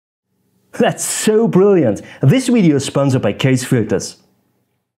That's so brilliant! This video is sponsored by Case Filters.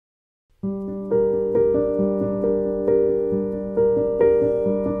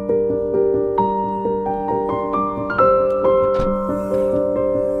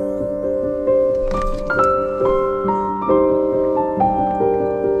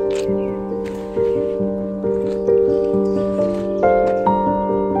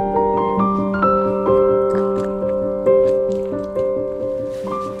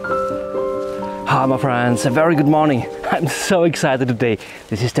 Hi my friends, a very good morning. I'm so excited today.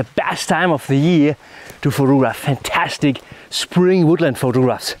 This is the best time of the year to photograph fantastic spring woodland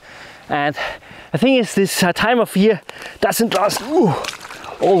photographs. And the thing is, this time of year doesn't last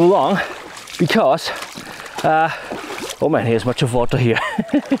all along because, oh man, here's much of water here.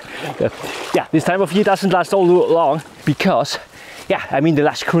 Yeah, this time of year doesn't last all along because, yeah, I mean the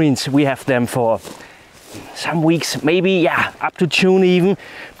lush greens, we have them for some weeks, maybe, yeah, up to June even.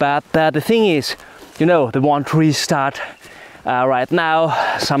 But the thing is, you know, the one trees start right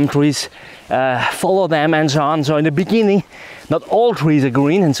now, some trees follow them and so on. So in the beginning, not all trees are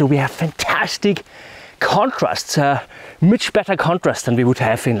green, and so we have fantastic contrasts, much better contrast than we would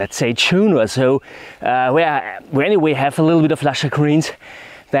have in, let's say, June or so, where we anyway have a little bit of lusher greens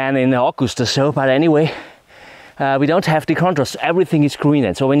than in August or so. But anyway, we don't have the contrast, everything is green.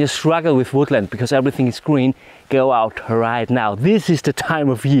 And so when you struggle with woodland because everything is green, go out right now. This is the time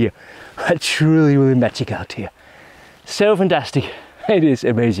of year. It's really magic out here. So fantastic. It is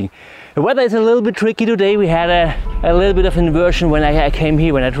amazing. The weather is a little bit tricky today. We had a little bit of inversion when I came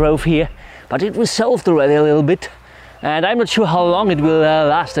here, when I drove here, but it was solved already a little bit. And I'm not sure how long it will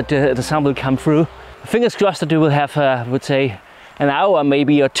last, that the sun will come through. Fingers crossed that we will have, I would say, an hour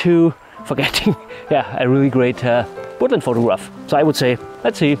maybe or two for getting, yeah, a really great woodland photograph. So I would say,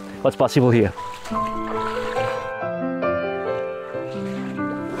 let's see what's possible here.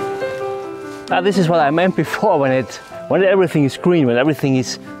 This is what I meant before when everything is green, when everything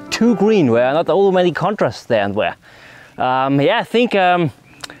is too green, where not all many contrasts there and where. Yeah, I think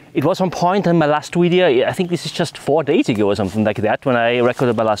it was on point in my last video. I think this is just 4 days ago or something like that when I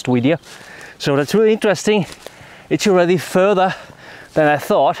recorded my last video. So that's really interesting. It's already further than I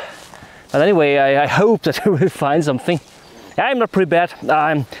thought. But anyway, I hope that we will find something. I'm not prepared.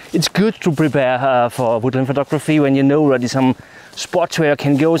 It's good to prepare for woodland photography when you know already some spots where you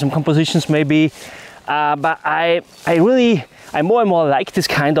can go, some compositions maybe. But I more and more like this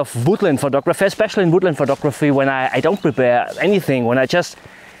kind of woodland photography, especially in woodland photography when I don't prepare anything, when I just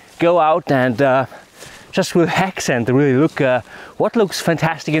go out and just relax and really look what looks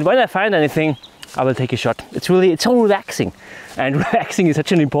fantastic. And when I find anything, I will take a shot. It's all relaxing, and relaxing is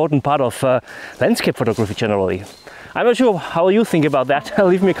such an important part of landscape photography generally. I'm not sure how you think about that.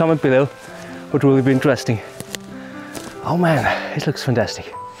 Leave me a comment below. Would really be interesting. Oh man, it looks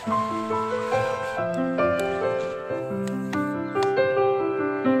fantastic.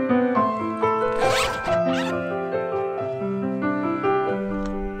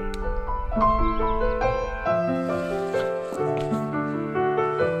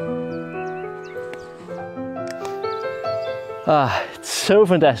 It's so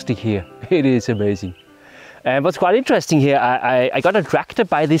fantastic here. It is amazing. And what's quite interesting here, I got attracted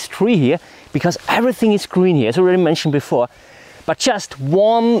by this tree here because everything is green here, as I already mentioned before. But just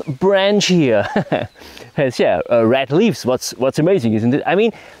one branch here has, yeah, red leaves. What's amazing, isn't it? I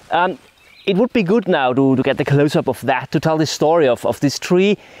mean, it would be good now to get the close-up of that, to tell the story of this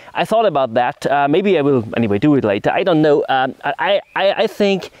tree. I thought about that. Maybe I will anyway do it later. I don't know. I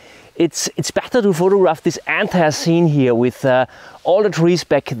think it's better to photograph this entire scene here with all the trees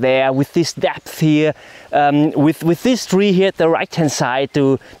back there, with this depth here, with this tree here at the right hand side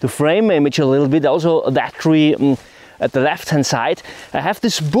to frame the image a little bit. Also that tree at the left hand side. I have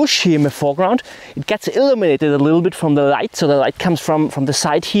this bush here in the foreground. It gets illuminated a little bit from the light, so the light comes from the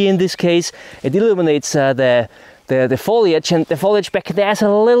side here in this case. It illuminates the foliage, and the foliage back there is a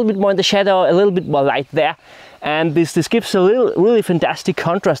little bit more in the shadow, a little bit more light there. And this gives a really fantastic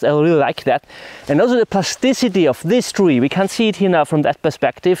contrast. I really like that. And also the plasticity of this tree. We can't see it here now from that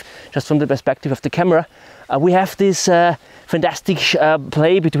perspective, just from the perspective of the camera. We have this fantastic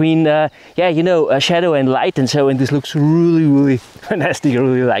play between, yeah, you know, shadow and light, and so, and this looks really fantastic. I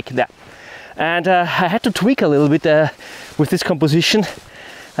really like that. And I had to tweak a little bit with this composition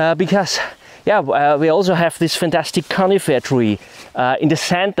because, yeah, we also have this fantastic conifer tree in the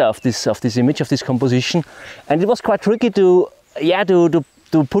center of this image, of this composition, and it was quite tricky to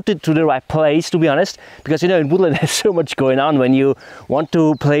to put it to the right place, to be honest, because you know in Woodland there's so much going on. When you want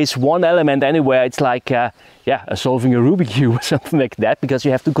to place one element anywhere, it's like yeah, solving a Rubik's Cube or something like that, because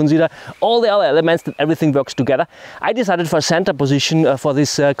you have to consider all the other elements, that everything works together. I decided for a center position for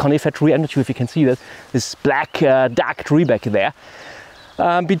this conifer tree. I'm not sure if you can see that, this black dark tree back there.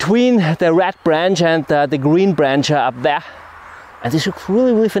 Between the red branch and the green branch up there. And this looks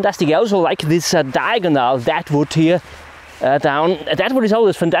really, really fantastic. I also like this diagonal, that wood here down. That wood is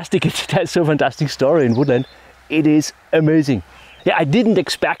always fantastic. It has so fantastic story in Woodland. It is amazing. Yeah, I didn't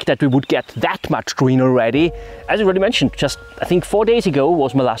expect that we would get that much green already. As I already mentioned, just I think 4 days ago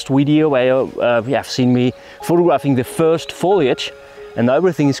was my last video where you have seen me photographing the first foliage. And now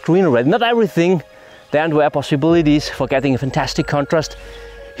everything is green already. Not everything. There were possibilities for getting a fantastic contrast.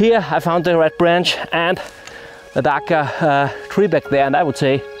 Here I found the red branch and a darker tree back there, and I would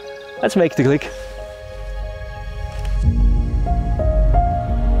say, let's make the click.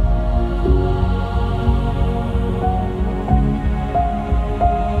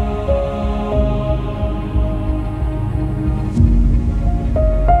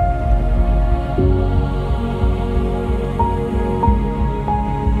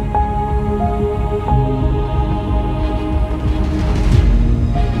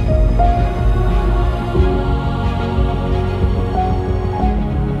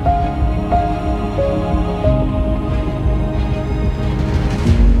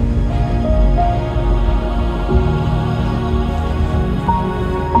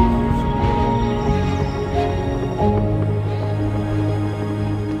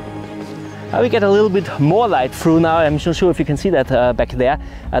 We get a little bit more light through now. I'm not sure if you can see that back there.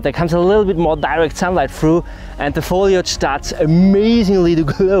 There comes a little bit more direct sunlight through, and the foliage starts amazingly to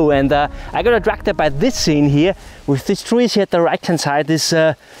glow. And I got attracted by this scene here with these trees here at the right hand side, this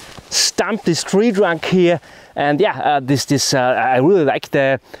stump, this tree trunk here. And yeah, I really like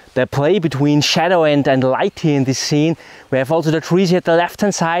the play between shadow and light here in this scene. We have also the trees here at the left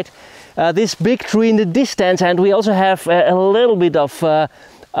hand side, this big tree in the distance, and we also have a little bit of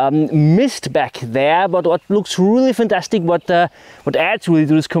mist back there, but what looks really fantastic, what adds really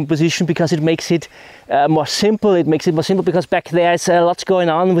to this composition, because it makes it more simple. It makes it more simple because back there is lots going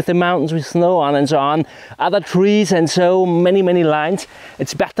on with the mountains, with snow on and so on, other trees, and so many lines.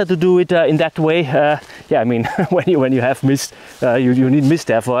 It's better to do it in that way. Yeah, I mean, when you have mist, you need mist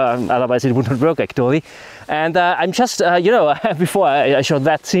there, for otherwise it would not work actually. And I'm just you know, before I showed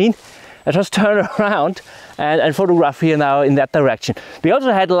that scene, I just turn around and photograph here now in that direction. We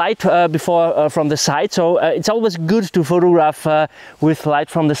also had light before from the side, so it's always good to photograph with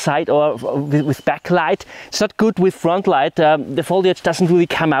light from the side or with backlight. It's not good with front light. The foliage doesn't really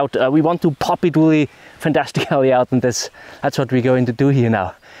come out. We want to pop it really fantastically out, and that's what we're going to do here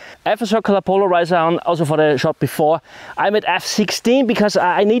now. I have a circular polarizer on also for the shot before. I'm at f16 because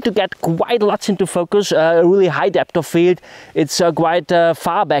I need to get quite lots into focus, a really high depth of field. It's quite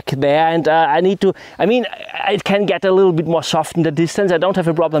far back there, and I need to, I mean, it can get a little bit more soft in the distance. I don't have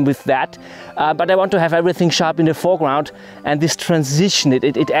a problem with that, but I want to have everything sharp in the foreground, and this transition,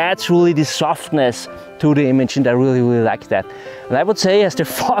 it adds really this softness to the image, and I really like that. And I would say, as the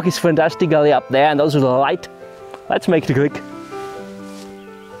fog is fantastically up there and also the light, let's make the click.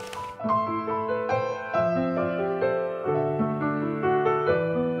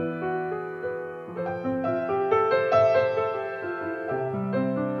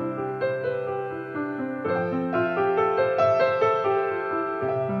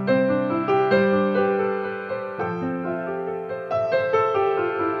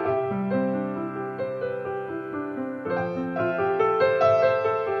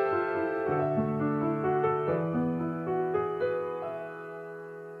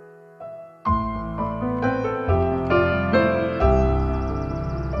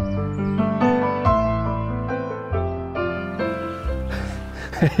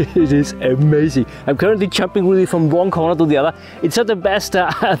 It is amazing. I'm currently jumping really from one corner to the other. It's not the best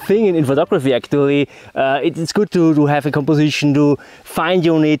thing in photography actually. It's good to have a composition, to fine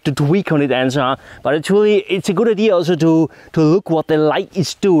tune it, to tweak on it and so on. But it's a good idea also to look what the light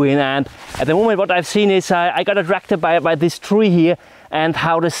is doing. And at the moment what I've seen is I got attracted by this tree here and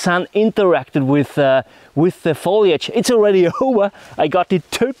how the sun interacted with the foliage. It's already over. I got it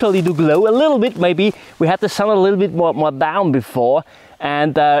totally to glow a little bit maybe. We had the sun a little bit more down before.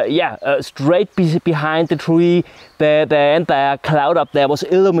 And yeah, straight behind the tree, the entire cloud up there was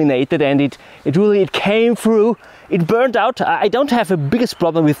illuminated, and it really came through. It burned out. I don't have a biggest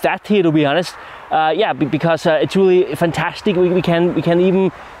problem with that here, to be honest. Yeah, because it's really fantastic. We can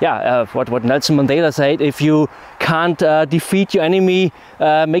even, yeah, what Nelson Mandela said: if you can't defeat your enemy,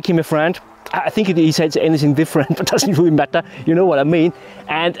 make him a friend. I think he said anything different, but doesn't really matter. You know what I mean.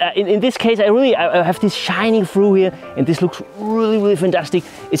 And in this case, I have this shining through here, and this looks really fantastic.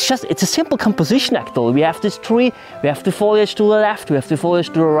 It's a simple composition actually. We have this tree, we have the foliage to the left, we have the foliage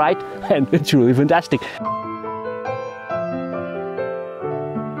to the right, and it's really fantastic.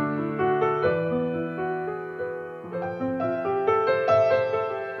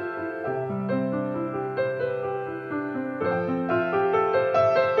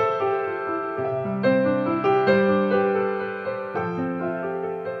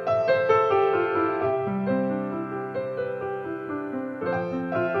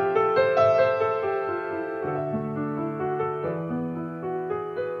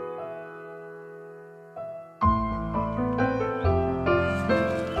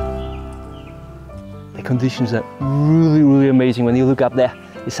 Conditions are really amazing. When you look up there,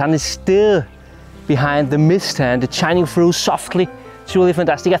 the sun is still behind the mist and it's shining through softly. It's really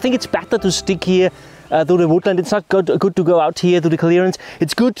fantastic. I think it's better to stick here to the woodland. It's not good to go out here to the clearance.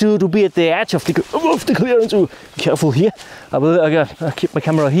 It's good to be at the edge of the clearance. Ooh, careful here. I will keep my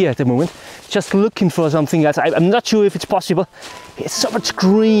camera here at the moment, just looking for something else. I'm not sure if it's possible. It's so much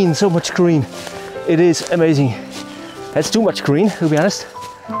green, so much green. It is amazing. That's too much green, to be honest.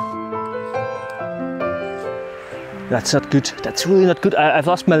 That's not good. That's really not good. I've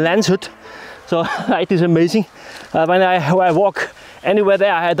lost my lens hood, so it is amazing. When I walk anywhere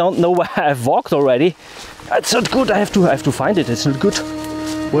there, I don't know where I've walked already. That's not good. I have to find it. It's not good.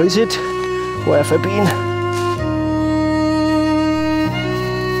 Where is it? Where have I been?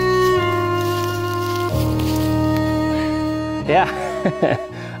 Yeah,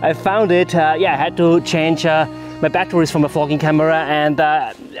 I found it. Yeah, I had to change my batteries from a vlogging camera, and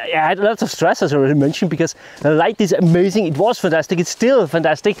I had lots of stress, as I already mentioned, because the light is amazing. It was fantastic, it's still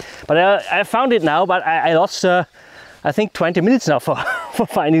fantastic, but I found it now, but I lost I think 20 minutes now for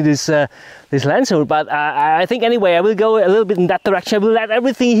finding this lens hole. But I think anyway I will go a little bit in that direction. I will let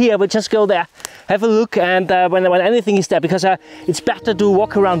everything here, I will just go there, have a look, and when anything is there, because it's better to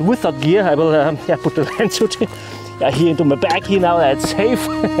walk around without gear. I will yeah, put the lens hood here into my bag here now, that's safe.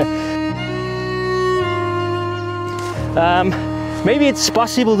 Maybe it's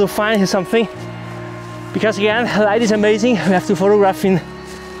possible to find something, because again, the light is amazing. We have to photograph in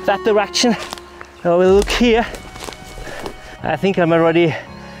that direction. Now we'll look here. I think I'm already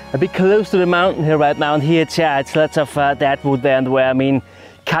a bit close to the mountain here right now, and here it's lots of dead wood there, and where I mean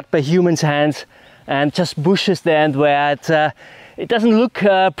cut by humans' hands, and just bushes there, and where it doesn't look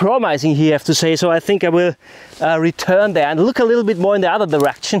promising here, I have to say. So I think I will return there and look a little bit more in the other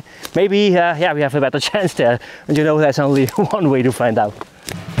direction. Maybe yeah, we have a better chance there, and you know there's only one way to find out.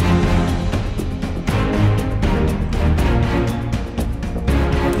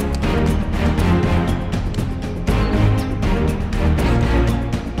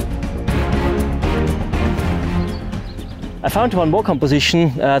 I found one more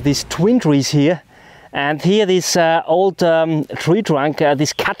composition, these twin trees here. And here this old tree trunk,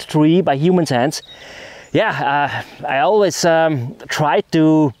 this cut tree by humans' hands. Yeah, I always try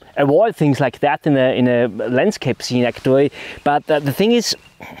to avoid things like that in a landscape scene actually. But the thing is,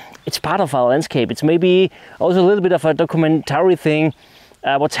 it's part of our landscape. It's maybe also a little bit of a documentary thing,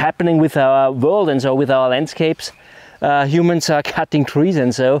 what's happening with our world and so with our landscapes. Humans are cutting trees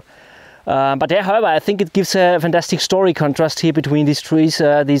and so. But yeah, however, I think it gives a fantastic story contrast here between these trees,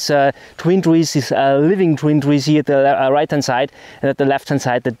 these twin trees, these living twin trees here at the right-hand side, and at the left-hand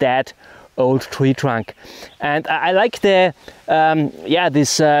side, the dead old tree trunk. And I like the, yeah,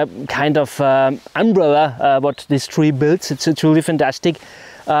 this kind of umbrella, what this tree builds. It's really fantastic.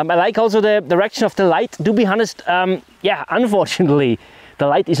 I like also the direction of the light. To be honest, yeah, unfortunately, the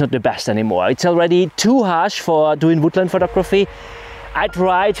light is not the best anymore. It's already too harsh for doing woodland photography. I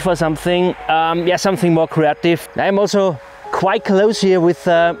tried for something, yeah, something more creative. I'm also quite close here with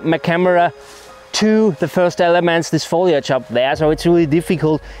my camera to the first elements, this foliage up there, so it's really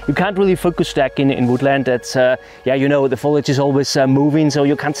difficult. You can't really focus stack in woodland. That's, yeah, you know, the foliage is always moving, so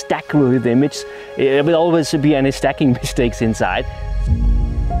you can't stack really the image. There will always be any stacking mistakes inside.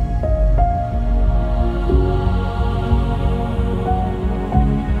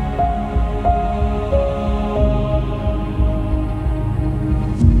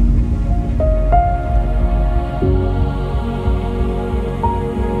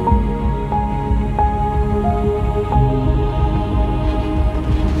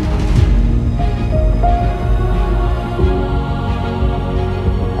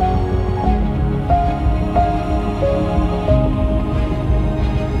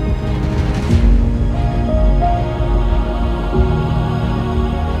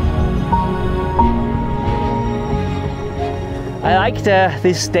 liked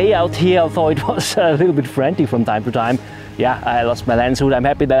this day out here, although it was a little bit frantic from time to time. Yeah, I lost my land suit. I'm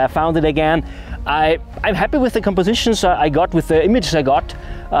happy that I found it again. I'm happy with the compositions I got, with the images I got.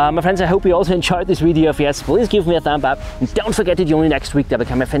 My friends, I hope you also enjoyed this video. If yes, please give me a thumb up. And don't forget to join me next week. That will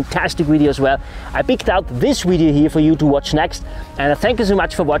come a fantastic video as well. I picked out this video here for you to watch next. And thank you so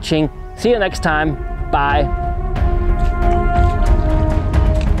much for watching. See you next time. Bye.